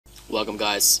Welcome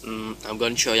guys. I'm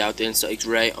going to show you how to install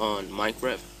X-Ray on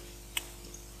Minecraft.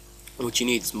 What you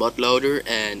need is modloader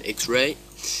and X-Ray.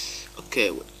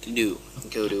 Okay, what to do?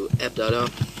 Go to app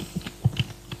data.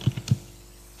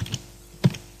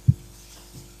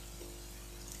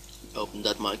 Open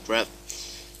that Minecraft.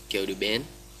 Go to bin.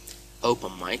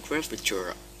 Open Minecraft with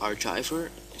your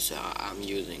archiver. So I'm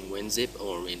using WinZip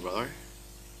or WinRAR.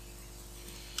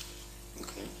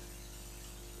 Okay.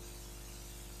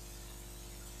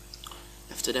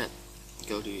 After that,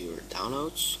 go to your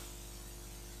downloads.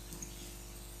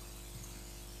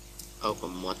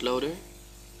 Open modloader.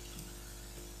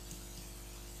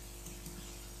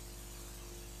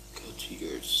 Go to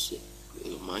your zip, go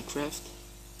to Minecraft.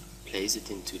 Place it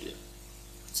into the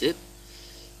zip.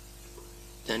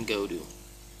 Then go to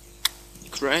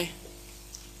X-Ray.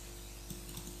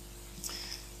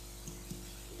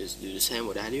 Just do the same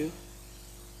what I do.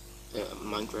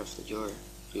 Minecraft that you're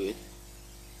do it.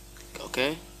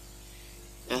 Okay.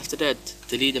 After that,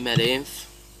 delete the meta-inf.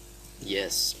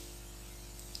 Yes.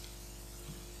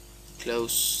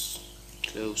 Close.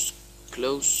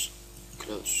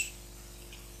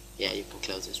 Yeah, you can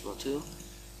close this one too.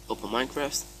 Open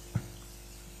Minecraft.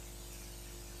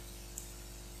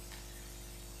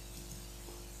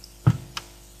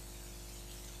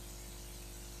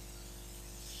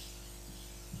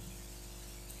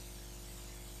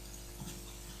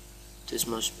 This is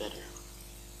much better.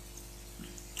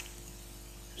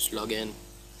 Just log in.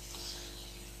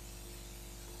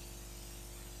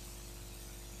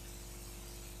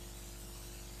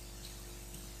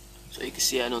 So you can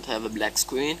see I don't have a black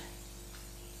screen.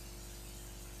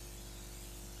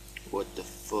 What the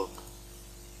fuck?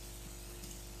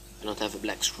 I don't have a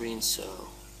black screen, so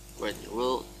where in the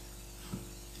world?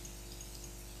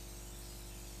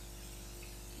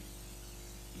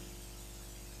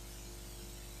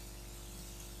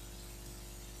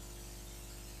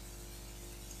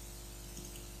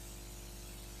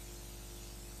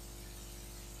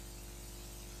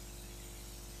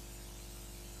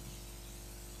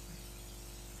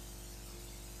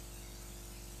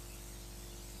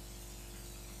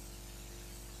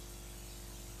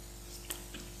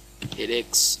 Hit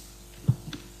X.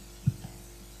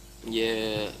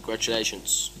 Yeah,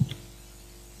 congratulations.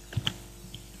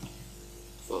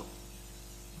 Fuck.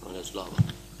 Oh, that's lava.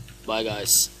 Bye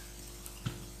guys.